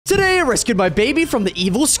Today, I rescued my baby from the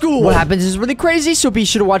evil school. What happens is really crazy, so be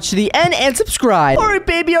sure to watch to the end and subscribe. All right,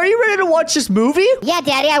 baby, are you ready to watch this movie? Yeah,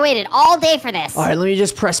 Daddy, I waited all day for this. All right, let me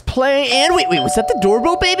just press play. And wait, was that the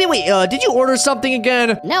doorbell, baby? Wait, did you order something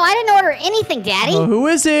again? No, I didn't order anything, Daddy. Who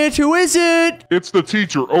is it? Who is it? It's the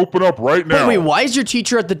teacher. Open up right now. Wait, why is your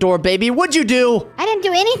teacher at the door, baby? What'd you do? I didn't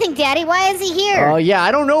do anything, Daddy. Why is he here? Oh, yeah,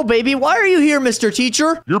 I don't know, baby. Why are you here, Mr.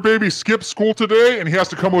 Teacher? Your baby skipped school today, and he has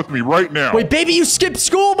to come with me right now. Wait, baby, you skipped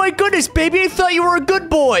school? My goodness, baby, I thought you were a good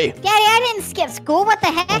boy. Daddy, I didn't skip school. What the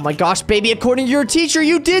heck? Oh my gosh, baby, according to your teacher,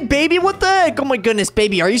 you did, baby. What the heck? Oh my goodness,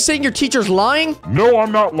 baby, are you saying your teacher's lying? No,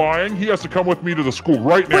 I'm not lying. He has to come with me to the school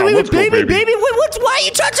right now. Wait, Let's go, baby, why are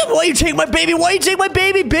you touching? Why are you taking my baby? Why are you taking my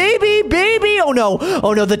baby? Baby. Oh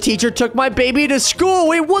no, the teacher took my baby to school.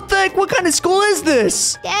 Wait, what the heck? What kind of school is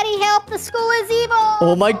this? Daddy, help. The school is evil.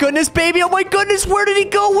 Oh my goodness, baby. Oh my goodness, where did he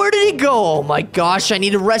go? Oh my gosh, I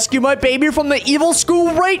need to rescue my baby from the evil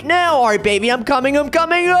school right now. All right, baby, I'm coming.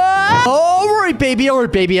 Ah! All right, baby,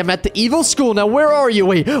 I'm at the evil school. Now, where are you?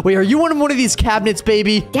 Wait, are you in one of these cabinets,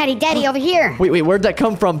 baby? Daddy, over here. Wait, where'd that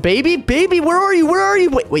come from? Baby, where are you?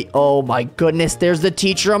 Wait, oh my goodness, there's the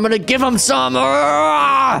teacher. I'm gonna give him some.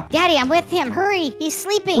 Ah! Daddy, I'm with him. Hurry, he's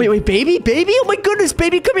sleeping. Wait, baby, oh my goodness,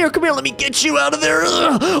 baby, come here, let me get you out of there.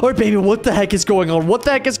 All right, baby, what the heck is going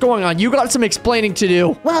on? You got some explaining to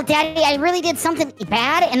do. Well, Daddy, I really did something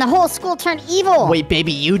bad, and the whole school turned evil. Wait,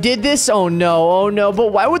 baby, you did this? Oh no,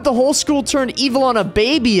 but why would the whole school turn evil on a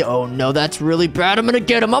baby? Oh no, that's really bad. I'm gonna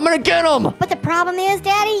get him. But the problem is,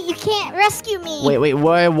 Daddy, you can't rescue me. Wait,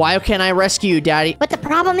 why can't I rescue you, Daddy? But the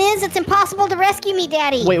problem is, it's impossible to rescue me,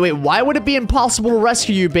 Daddy. Wait, why would it be impossible to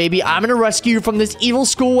rescue you, baby? I'm gonna rescue you from this evil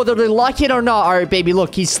school, whether they like it or not. All right, baby,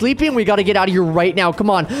 look, he's sleeping. We gotta get out of here right now. Come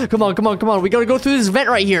on. We gotta go through this vent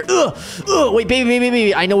right here. Wait,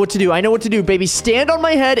 baby, I know what to do, baby. Stand on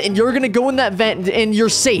my head, and you're gonna go in that vent, and you're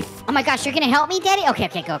safe. Oh my gosh, you're gonna help me, Daddy?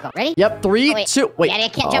 Okay, go. Ready? Yep, 3, 2, wait. Daddy, I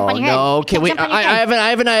can't jump on your head. No, okay, wait. I have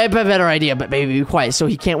a better idea, but baby, be quiet so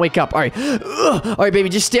he can't wake up. All right. All right, baby,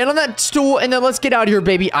 just stand on that stool, and then let's get out of here,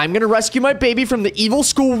 baby. I'm gonna rescue my baby from the evil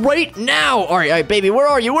school right now. All right, baby, where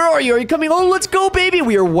are you? Are you coming? Oh, let's go, baby.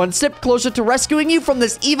 We are one step closer to rescuing you from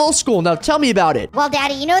this evil school. Now, tell me about it. Well,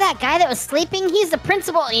 Daddy, you know that guy that was sleeping? He's the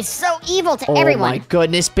principal, and he's so evil to everyone. Oh, my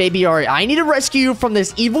goodness, baby. All right, I need to rescue you from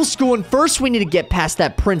this evil school, and first we need to get past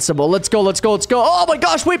that principal. Let's go. Oh, my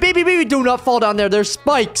gosh, wait, baby, do not fall down there. There's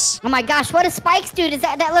spikes. Oh, my gosh, what do spikes do?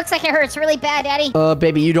 That looks like it hurts really bad, Daddy.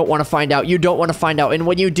 Baby, you don't want to find out. And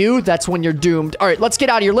when you do, that's when you're doomed. All right, let's get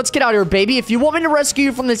out of here, baby. If you want me to rescue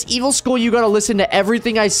you from this evil school, you gotta listen to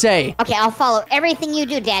everything I say. Okay, I'll follow everything you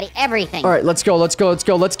do, Daddy. Everything. All right, let's go. Let's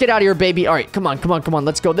get out of here, baby. All right, come on.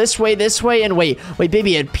 Let's go this way, and wait,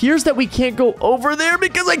 baby, it appears that we can't go over there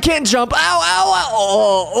because I can't jump. Ow.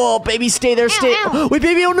 Oh, baby, stay there, Ow. Wait,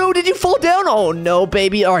 baby, oh no, did you fall down? Oh no,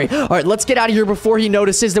 baby. All right, let's get out of here before he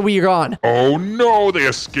notices that we are gone. Oh no, they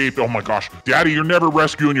escaped. Oh my gosh. Daddy, you're never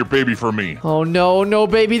rescuing your baby from me. Oh no,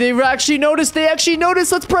 baby, they actually noticed.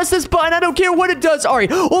 Let's press this button. I don't care what it does. All right.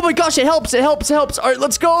 Oh my gosh, it helps. All right,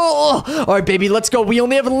 let's go. All right, baby, let's go. We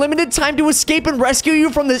only have a limited time to escape and rescue you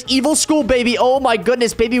from this evil school, baby. Oh my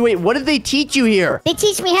goodness, baby. Wait, what did they teach you here? They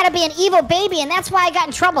teach me how to be an evil baby, and that's why I got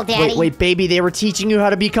in trouble, Daddy. Wait, baby, they were teaching you how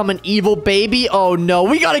to become an evil baby? Oh no,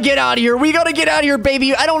 we gotta get out of here,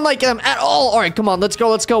 baby. I don't like them at all. All right, come on, let's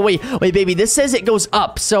go. Wait, baby, this says it goes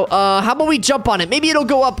up. So, how about we jump on it? Maybe it'll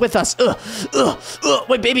go up with us.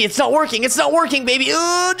 Wait, baby, it's not working, baby.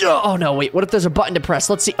 Oh no, wait, what if there's a button to press?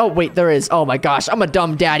 Let's see. Oh, wait, there is. Oh my gosh, I'm a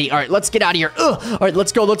dumb daddy. All right, let's get out of here. All right,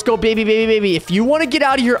 let's go, baby. If you want to get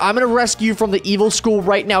out of here, I'm gonna rescue you from the evil school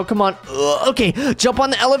right now. Come on. Okay, jump on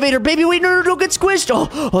the elevator, baby. Wait, no, don't get squished. Oh,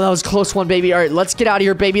 that was a close one, baby. All right, let's get out of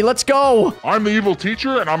here, baby. Let's go. I'm the evil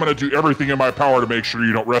teacher, and I'm gonna do everything in my power to make sure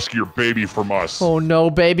you don't rescue your baby from us. Oh no,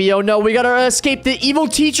 baby. Oh no, we gotta escape the evil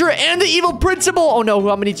teacher and the evil principal. Oh no,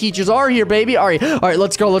 how many teachers are here, baby? All right,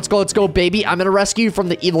 let's go, baby. I'm gonna rescue you from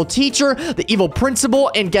the evil teacher, the evil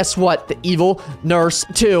principal, and guess what? The evil nurse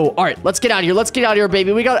too. All right, let's get out of here,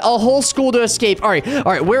 baby. We got a whole school to escape. All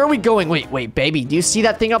right, where are we going? Wait, baby, do you see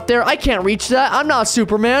that thing up there? I can't reach that. I'm not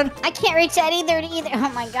Superman. I can't reach that either.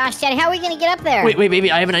 Oh my gosh, Daddy, how are we gonna get up there? Wait,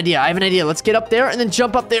 baby, I have an idea. Let's get up there and then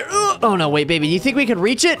jump up there. Oh no, wait, baby, do you think we can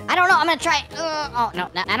reach it? I don't know. I'm gonna try. Oh no,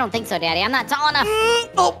 I don't think so, Daddy. I'm not tall enough.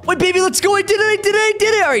 Oh, wait, baby, let's go. I did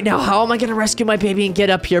it. All right, now how am I gonna rescue my baby and get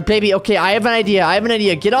up here, baby? Okay, I have an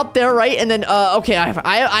idea. Get up there, right? And then, okay,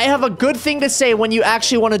 I have a good thing to say when you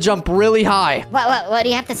actually want to jump really high. What do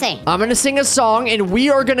you have to say? I'm gonna sing a song, and we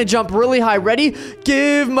are gonna jump really high. Ready?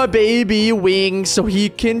 Give my baby wings so he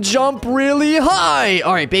can jump really high.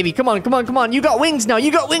 All right, baby, come on. You got wings now.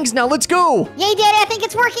 Let's go. Yay, Daddy, I think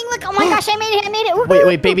think it's working. Look, oh my gosh, I made it.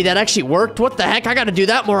 Wait, baby, that actually worked? What the heck? I gotta do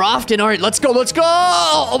that more often. All right, let's go.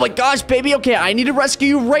 Oh my gosh, baby. Okay, I need to rescue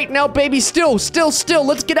you right now, baby. Still.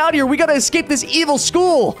 Let's get out of here. We gotta escape this evil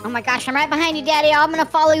school. Oh my gosh, I'm right behind you, Daddy. I'm gonna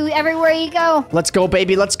follow you everywhere you go. Let's go,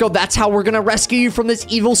 baby. Let's go. That's how we're gonna rescue you from this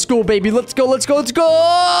evil school, baby. Let's go.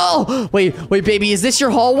 Wait, baby, is this your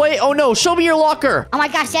hallway? Oh no, show me your locker. Oh my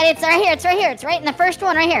gosh, Daddy, it's right here. It's right in the first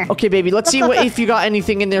one right here. Okay, baby, let's see if you got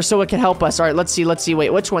anything in there so it can help us. All right, let's see.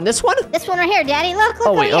 Wait, which one? This one? This one right here, Daddy. Look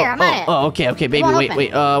over here. I'm on it. Oh, okay, baby.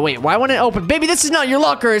 Wait. Why won't it open? Baby, this is not your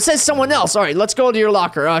locker. It says someone else. All right, let's go to your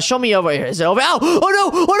locker. Show me over here. Is it over?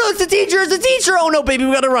 Oh no, it's the teacher. Oh no, baby,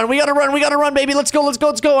 we gotta run, baby. Let's go. All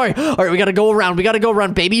right, we gotta go around,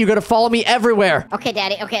 baby. You gotta follow me everywhere. Okay,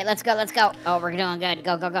 Daddy. Okay, let's go. Oh, we're doing good.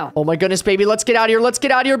 Go. Oh my goodness, baby. Let's get out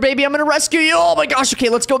of here, baby. I'm gonna rescue you. Oh my gosh. Okay,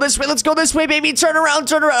 let's go this way, baby. Turn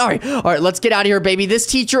around. All right, let's get out of here, baby. This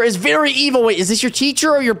teacher is very evil. Wait, is this your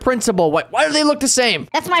teacher or your principal? Why do they look the same?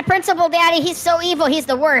 That's my principal, Daddy. He's so evil. He's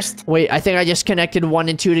the worst. Wait, I think I just connected 1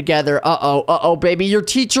 and 2 together. Uh-oh, baby. Your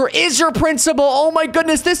teacher is your principal. Oh my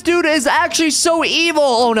goodness, this dude is actually so evil.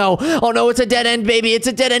 Oh no, it's a dead end, baby. It's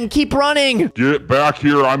a dead end. Keep running. Get back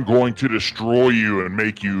here. I'm going to destroy you and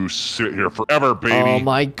make you sit here forever, baby. Oh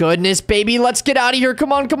my goodness, baby. Let's get out of here.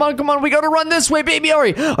 Come on. We gotta run this way, baby. All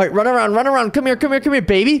right, run around. Come here,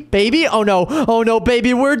 baby. Oh no,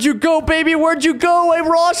 baby. Where'd you go, baby? I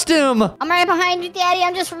lost him. I'm right behind you, Daddy.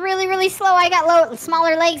 I'm just really slow. I got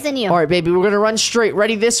smaller legs than you. All right, baby. We're gonna run straight.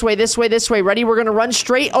 Ready? This way. Ready? We're gonna run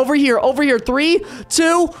straight over here. 3,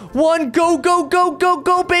 2, 1,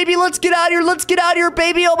 go, baby. Let's get out of here,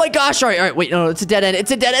 baby. Oh my gosh. All right. Wait, no, it's a dead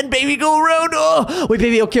end, baby. Go around. Oh, wait,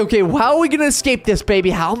 baby. Okay. How are we gonna escape this, baby?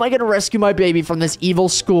 How am I gonna rescue my baby from this evil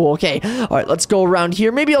school? Okay. All right, let's go around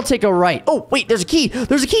here. Maybe I'll take a right. Oh, wait, there's a key.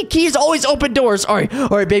 Keys always open doors. All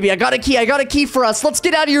right, baby. I got a key for us. Let's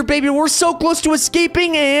get out of here, baby. We're so close to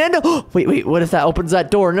escaping and... Wait, what if that opens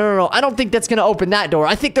that door? No. I don't think that's gonna open that door.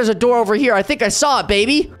 I think there's a door over here. I think I saw it,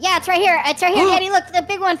 baby. Yeah, it's right here, Daddy. Look, the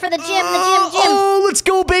big one for the gym, Oh, let's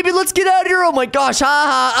go, baby. Let's get out of here. Oh my gosh.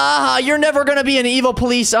 Ha. You're never gonna be an evil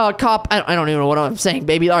police cop. I don't even know what I'm saying,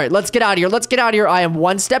 baby. All right, let's get out of here. I am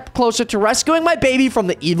 1 step closer to rescuing my baby from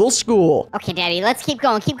the evil school. Okay, Daddy, let's keep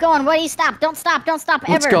going. What do you stop? Don't stop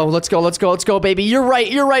ever. Let's go, baby. You're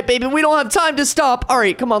right, baby. We don't have time to stop. All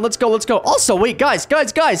right, come on, let's go. Also, wait, guys,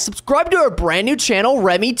 subscribe to our brand new channel,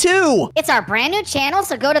 Remy 2. It's our brand new channel,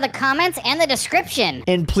 so go to the comments and the description.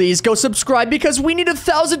 And please go subscribe because we need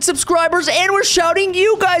 1,000 subscribers and we're shouting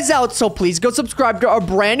you guys out. So please go subscribe to our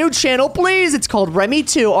brand new channel, please. It's called Remy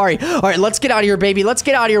 2. All right, let's get out of here, baby.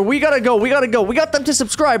 We gotta go. We got them to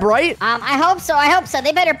subscribe, right? I hope so.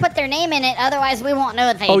 They better put their name in it, otherwise we won't know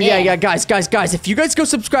if they did. Oh, yeah, guys. If you guys go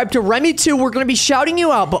subscribe to Remy 2, we're gonna be shouting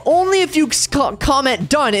you out, but only if you comment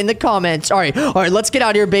done in the comments. All right, let's get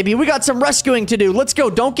out of here, baby. We got some rescuing to do. Let's go.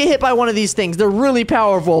 Don't get hit by one of these things. They're really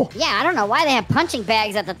powerful. Yeah, I don't know why they have punching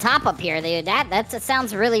bags at the top up here. That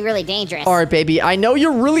sounds really dangerous. All right, baby. I know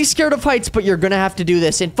you're really scared of heights, but you're gonna have to do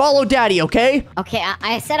this and follow Daddy, okay? Okay,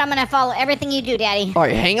 I said I'm gonna follow everything you do, Daddy. All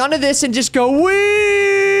right, hang on to this and just go.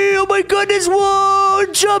 Whee! Oh my goodness! Whoa!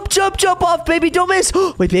 Jump off, baby. Don't miss.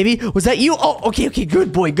 Wait, baby, was that you? Oh, okay.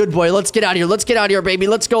 Good boy. Let's get out of here, baby.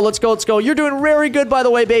 Let's go. You're doing very good, by the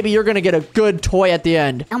way, baby. You're gonna get a good toy at the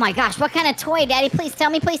end. Oh my gosh, what kind of toy, Daddy? Please tell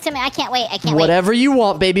me. I can't wait. Whatever you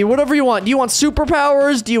want, baby. Whatever you want. Do you want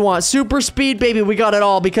superpowers? Do you want super speed, baby? We got it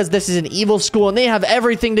all because this is an evil school and they have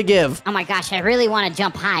everything to give. Oh my gosh, I really want to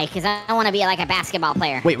jump high because I want to be like a basketball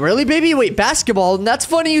player. Wait, really, baby? Wait, basketball? That's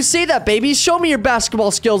funny you say that, baby. Show me your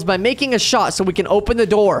basketball skills by making a shot so we can open the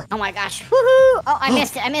door. Oh my gosh. Woohoo! Oh, I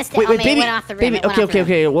missed it. Wait, baby. It went off the rim.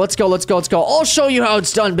 Okay. Well, let's go. I'll show you how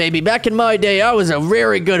it's done, baby. Back in my day, I was a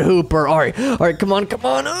very good hooper. All right, come on. Come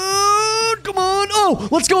on. Oh,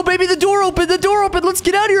 let's go, baby. The door open. Let's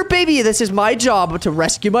get out of here, baby. This is my job to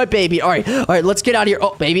rescue my baby. All right, let's get out of here.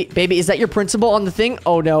 Oh, baby, is that your principal on the thing?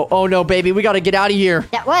 Oh no, baby. We got to get out of here.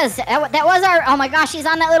 That was our, oh my gosh, he's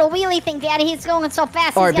on that little wheelie thing, Daddy. He's going so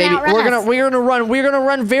fast. All right, baby. We're gonna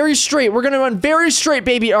run very straight.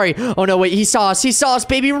 Baby. All right. Oh no, wait. He saw us,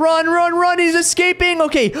 baby. Run. He's escaping.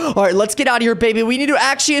 Okay. All right, let's get out of here, baby. We need to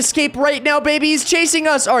actually escape right now, baby. He's chasing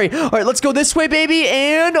us. All right, let's go this way, baby.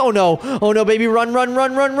 And oh no, baby. run, run,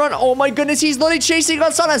 run, run, run. Oh my goodness, he's literally chasing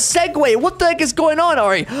us on a Segway. What the heck is going on? All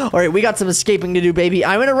right, we got some escaping to do, baby.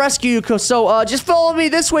 I'm gonna rescue you, so just follow me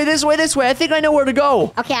this way, this way, this way. I think I know where to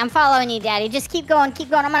go. Okay, I'm following you, Daddy. Just keep going, keep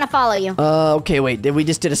going. I'm gonna follow you. Okay, wait. We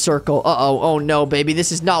just did a circle. Oh no, baby.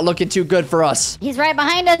 This is not looking too good for us. He's right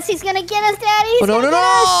behind us. He's gonna get us, Daddy.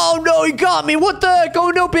 Oh, no, he got me. What the heck? Oh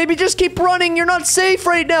no, baby. Just keep running. You're not safe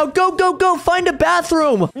right now. Go, go, go. Find a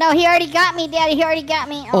bathroom. No, he already got me, Daddy. He already got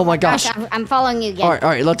me. Oh my gosh. I'm following you again. All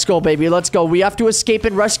right, let's go, baby. Let's go. We have to escape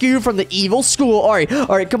and rescue you from the evil school. All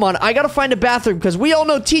right, come on. I gotta find a bathroom because we all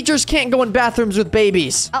know teachers can't go in bathrooms with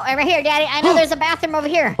babies. Oh, right here, Daddy. I know there's a bathroom over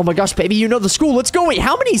here. Oh my gosh, baby, you know the school. Let's go. Wait,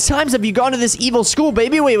 how many times have you gone to this evil school,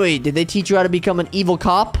 baby? Wait. Did they teach you how to become an evil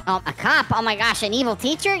cop? Oh, a cop? Oh my gosh, an evil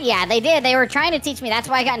teacher? Yeah, they did. They were trying to teach me. That's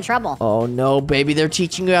why I got in trouble. Oh no, baby, they're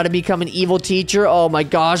teaching you how to become an evil teacher. Oh my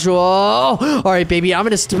gosh. Whoa. All right, baby, I'm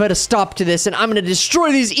gonna put a stop to this, and I'm gonna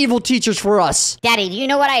destroy these evil teachers for us. Daddy, do you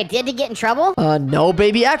know what I did to get in trouble? No,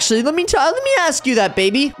 baby. Actually, let me ask you that,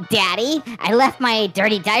 baby. Daddy, I left my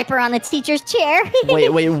dirty diaper on the teacher's chair.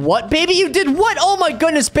 Wait, what, baby? You did what? Oh my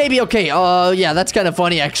goodness, baby. Okay, yeah, that's kind of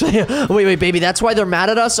funny, actually. wait, baby, that's why they're mad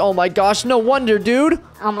at us? Oh my gosh, no wonder, dude.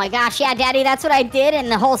 Oh my gosh, yeah, Daddy, that's what I did,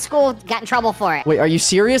 and the whole school got in trouble for it. Wait, are you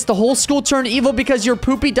serious? The whole school turned evil because your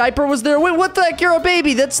poopy diaper was there? Wait, what the heck? You're a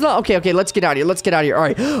baby. That's not... Okay, let's get out of here. Let's get out of here. All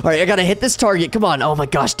right, I gotta hit this target. Come on. Oh my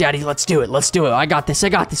gosh, Daddy, let's do it. I got this.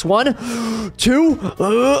 1, 2.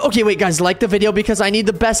 Okay, wait, guys, like the video because I need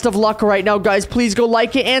the best of luck right now, guys. Please go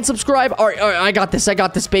like it and subscribe. All right, I got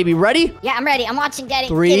this, baby. Ready? Yeah, I'm ready. I'm watching, Daddy.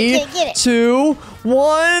 3, get it. 2,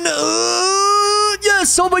 1.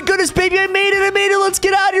 Yes! Oh my goodness, baby, I made it! Let's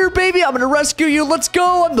get out of here, baby! I'm gonna rescue you. Let's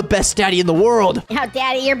go! I'm the best daddy in the world. Now,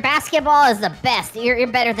 Daddy, your basketball is the best. You're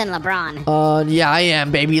better than LeBron. Yeah, I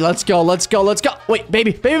am, baby. Let's go. Wait,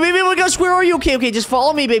 baby, oh my gosh, where are you? Okay, just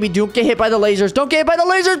follow me, baby. Don't get hit by the lasers. Don't get hit by the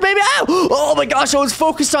lasers, baby! Ow! Oh my gosh, I was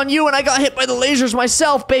focused on you and I got hit by the lasers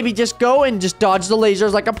myself, baby. Just go and just dodge the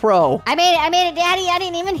lasers like a pro. I made it, Daddy. I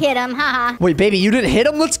didn't even hit him. Haha. Wait, baby, you didn't hit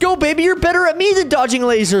him? Let's go, baby. You're better at me than dodging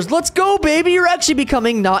lasers. Let's go, baby. You're actually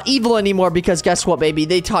becoming not evil anymore because guess what, baby?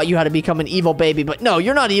 They taught you how to become an evil baby, but no,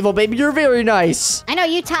 you're not evil, baby. You're very nice. I know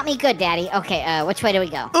you taught me good, Daddy. Okay, which way do we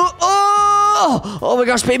go? Oh my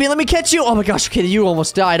gosh, baby, let me catch you. Oh my gosh, okay, you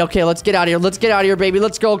almost died. Okay, let's get out of here, baby.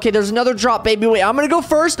 Let's go. Okay, there's another drop, baby. Wait, I'm gonna go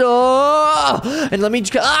first. And let me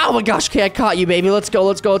just... Oh my gosh, okay, I caught you, baby. Let's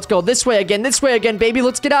go. This way again, baby.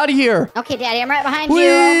 Let's get out of here. Okay, Daddy, I'm right behind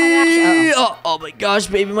you. Oh my gosh,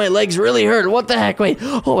 baby, my legs really hurt. What the heck? Wait.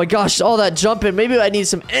 Oh my gosh, all that jumping. Maybe I need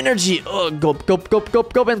some energy. Gulp.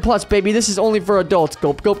 And plus, baby, this is only for adults.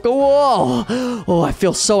 Gulp. Whoa. Oh, I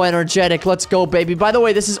feel so energetic. Let's go, baby. By the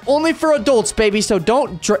way, this is only for adults, baby, so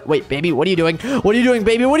don't... Wait, baby, what are you doing?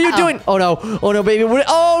 Baby? What are you doing? Oh no, baby.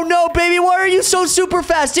 Oh no, baby, why are you so super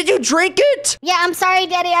fast? Did you drink it? Yeah, I'm sorry,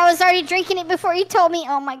 Daddy. I was already drinking it before you told me.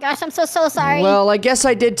 Oh my gosh, I'm so sorry. Well, I guess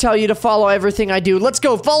I did tell you to follow everything I do. Let's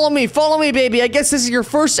go. Follow me, baby. I guess this is your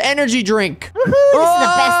first energy drink. Woohoo, this is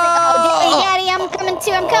the best thing. Oh, Daddy, I'm coming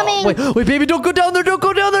too. I'm coming. Wait, baby, don't go down there.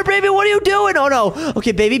 Baby. What are you doing? Oh no.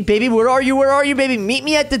 Okay, baby, where are you, baby? Meet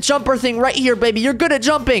me at the jumper thing right here, baby. You're good at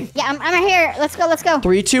jumping. Yeah, I'm right here. Let's go.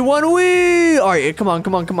 3, 2, 1, wee! All right, come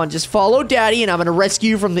on. Just follow Daddy, and I'm gonna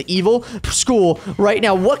rescue you from the evil school right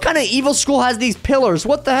now. What kind of evil school has these pillars?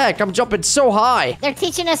 What the heck? I'm jumping so high. They're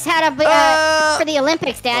teaching us how to be for the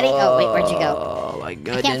Olympics, Daddy. Oh, wait, where'd you go? Oh my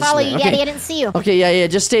goodness. I can't follow you, Daddy. I didn't see you. Okay, yeah.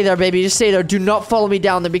 Just stay there, baby. Just stay there. Do not follow me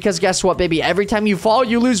down there because guess what, baby? Every time you fall,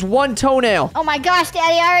 you lose 1 toenail. Oh my gosh,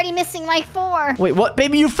 Daddy, I'm already missing like 4. Wait, what,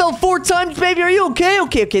 baby? You fell 4 times, baby? Are you okay?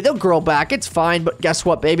 Okay. They'll grow back. It's fine. But guess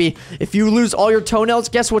what, baby? If you lose all your toenails,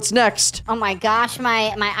 guess what's next? Oh my gosh,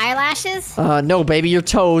 my eyelashes? No, baby, your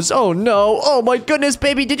toes. Oh no. Oh my goodness,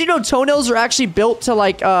 baby. Did you know toenails are actually built to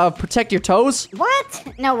like protect your toes?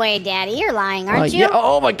 What? No way, Daddy. You're lying, aren't you? Yeah.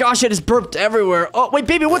 Oh my gosh, it is burped everywhere. Oh wait,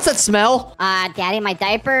 baby, what's that smell? Daddy, my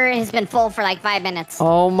diaper has been full for like 5 minutes.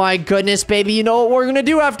 Oh my goodness, baby. You know what we're gonna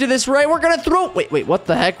do after this, right? We're gonna throw... Wait, what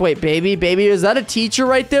the heck? Wait, baby, is that a teacher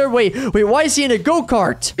right there? Wait, why is he in a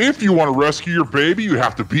go-kart? If you want to rescue your baby, you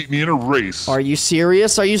have to beat me in a race. Are you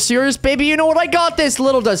serious? Baby? You know what? I got this.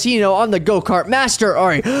 Little does he know, I'm the go-kart master. All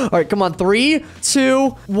right, come on. 3, 2,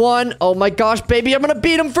 1. Oh my gosh, baby, I'm gonna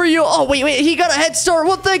beat him for you. Oh, wait, he got a head start.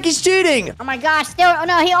 What the heck? He's cheating. Oh my gosh,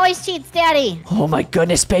 no, he always cheats, Daddy. Oh my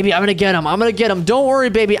goodness, baby, I'm gonna get him. Don't worry,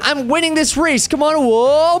 baby. I'm winning this race. Come on.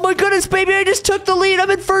 Whoa, oh my goodness, baby, I just took the lead.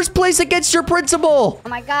 I'm in first place against your principal. Oh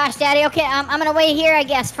my gosh, Daddy. Okay, I'm gonna wait here, I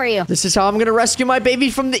guess, for you. This is how I'm gonna rescue my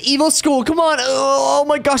baby from the evil school. Come on. Oh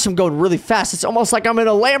my gosh, I'm going really fast. It's almost like I'm in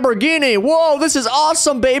a Lamborghini. Whoa, this is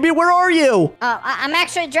awesome, baby. Where are you? I'm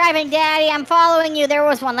actually driving, Daddy. I'm following you. There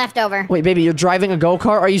was one left over. Wait, baby, you're driving a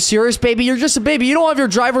go-kart? Are you serious, baby? You're just a baby. You don't have your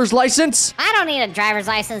driver's license? I don't need a driver's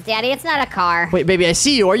license, Daddy. It's not a car. Wait, baby, I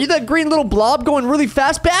see you. Are you that green little blob going really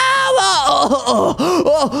fast?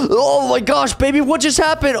 Oh my gosh, baby, what just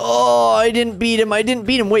happened? Oh, I didn't beat him.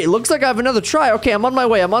 Wait, it looks like I have another try. Okay, I'm on my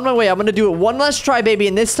way. I'm gonna do it one last try, baby,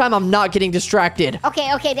 and this time I'm not getting distracted.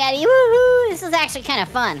 Okay, Daddy. Woohoo! This is actually kind of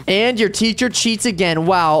fun. And your teacher cheats again.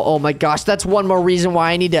 Wow. Oh my gosh, that's one more reason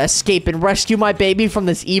why I need to escape and rescue my baby from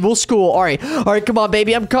this evil school. All right, come on,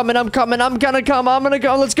 baby. I'm coming. I'm gonna come. I'm gonna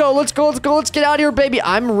go. Let's go. Let's get out of here, baby.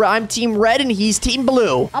 I'm team red and he's team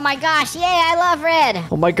blue. Oh my gosh, yay, I love red.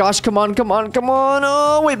 Oh my gosh, come on.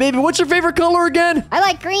 Oh, wait, baby, what's your favorite color again? I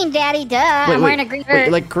like green, Daddy, duh. I'm wearing a green shirt.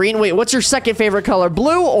 Wait, like green? Wait, what's your second favorite color?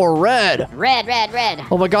 Blue or red? Red.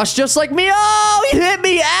 Oh my gosh, just like me. Oh, he hit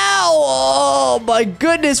me. Ow. Oh my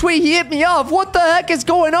goodness. Wait, he hit me off. What the heck is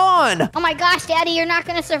going on? Oh my gosh, Daddy, you're not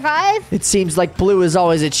gonna survive? It seems like blue is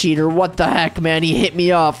always a cheater. What the heck, man? He hit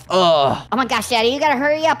me off. Ugh. Oh my gosh, Daddy, you gotta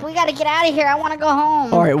hurry up. We gotta get out of here. I wanna go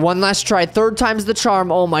home. All right, one last try. Third time's the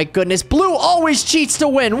charm. Oh my goodness. Blue always cheats to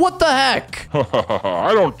win. What the heck?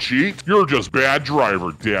 I don't cheat. You're just bad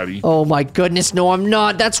driver, Daddy. Oh my goodness, no, I'm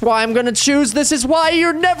not. That's why I'm gonna choose. This is why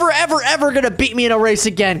you're never, ever gonna beat me in a race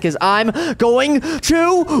again, because I'm going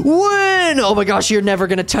to win. Oh my gosh, you're never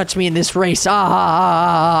gonna touch me in this race.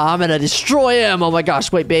 I'm gonna destroy him. Oh my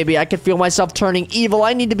gosh, wait, baby, I can feel myself turning evil.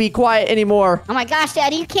 I need to be quiet anymore. Oh my gosh,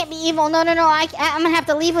 Daddy, you can't be evil. No, I'm gonna have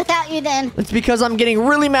to leave without you then. It's because I'm getting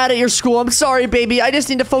really mad at your school. I'm sorry, baby. I just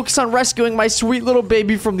need to focus on rescuing my sweet little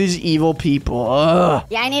baby from these evil people. Ugh.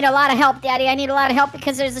 Yeah, I need a lot of help, Daddy. I need a lot of help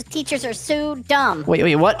because the teachers are so dumb.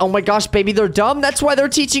 Wait, what? Oh my gosh, baby, they're dumb? That's why they're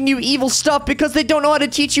teaching you evil stuff, because they don't know how to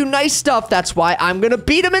teach you nice stuff. That's why I'm gonna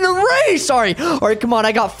beat them in a race. Sorry. All right, come on.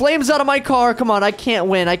 I got flames out of my car. Come on, I can't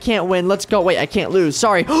win. Let's go. Wait, I can't lose.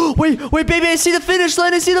 Sorry. Wait, baby, I see the finish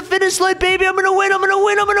line. Baby. I'm gonna win.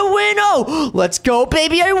 Oh, let's go,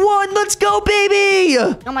 baby. I won. Let's go, baby.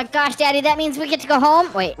 Oh my gosh, Daddy, that means we get to go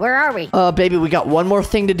home? Wait, where are we? Baby, we got one more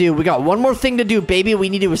thing to do. Baby. We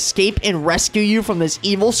need to escape and rescue you from this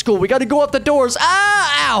evil school. We gotta go out the doors.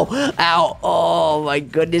 Ow. Oh my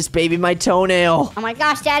goodness, baby, my toenail. Oh my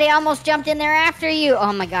gosh, Daddy, I almost jumped in there after you.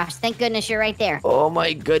 Oh my gosh, thank goodness you're right there. Oh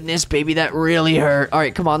my goodness, baby, that really hurt. All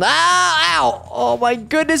right, come on. Ow. Oh my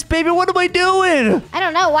goodness, baby, what am I doing? I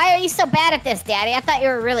don't know. Why are you so bad at this, Daddy? I thought you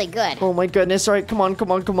were really good. Oh my goodness. All right, come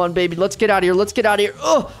on, baby. Let's get out of here.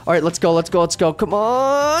 Oh, all right, let's go. Come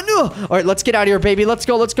on. All right, let's get out of here, baby. Let's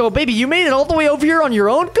go. Baby, you made it all the way over here on your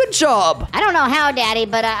own. Good job. I don't know how, Daddy,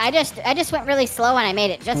 but I just went really slow and I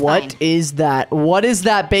made it just fine. What is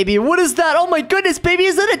that, baby? What is that? Oh my goodness, baby.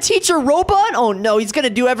 Is that a teacher robot? Oh no, he's gonna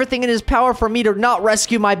do everything in his power for me to not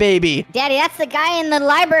rescue my baby. Daddy, that's the guy in the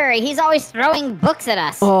library. He's always throwing books at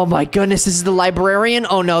us. Oh my goodness, this is the librarian?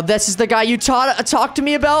 Oh no, this is the guy you talked to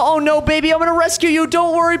me about? Oh no, baby, I'm gonna rescue you.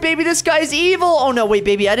 Don't worry, baby, this guy's evil. Oh no, wait,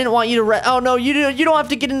 baby, I didn't want you to oh no, you don't have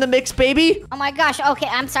to get in the mix, baby. Oh my gosh, okay,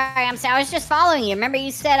 I'm sorry. I was just following you. Remember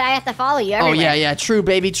you said I have to follow you everywhere. Oh yeah, true,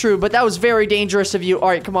 baby, true, but that was very dangerous of you. All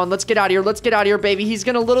right, come on, let's get out of here, baby. He's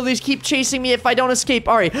gonna literally keep chasing me if I don't escape.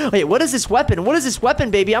 All right, wait, what is this weapon?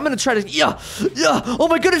 Baby? I'm gonna try to, yeah. Oh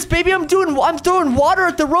my goodness, baby, I'm throwing water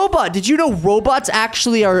at the robot. Did you know robots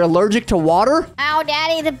actually are allergic to water? Ow,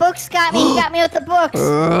 Daddy, the books got me. You got me with the books.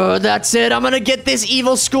 That's it. I'm gonna get this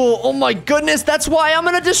evil school. Oh my goodness, that's why I'm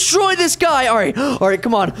gonna destroy this guy. All right,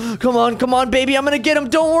 come on, baby. I'm gonna get him.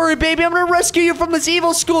 Don't worry, baby. I'm gonna rescue you from this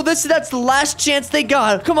evil school. That's the last chance they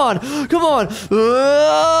got. Come on.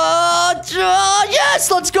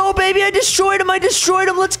 Yes, let's go, baby. I destroyed him.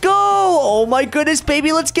 Let's go. Oh my goodness,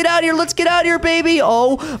 baby. Let's get out of here, baby.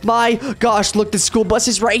 Oh my gosh, look, the school bus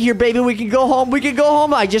is right here, baby. We can go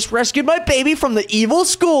home. I just rescued my baby from the evil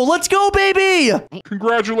school. Let's go, baby.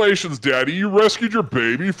 Congratulations, Daddy. You rescued your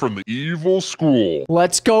baby from the evil school.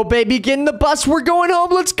 Let's go, baby. Get in the bus. We're going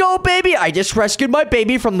home. Let's go, baby. I just rescued my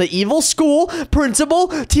baby from the evil school, principal,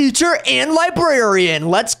 teacher, and librarian.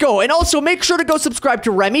 Let's go. And also, make sure to go subscribe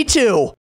to Remy too.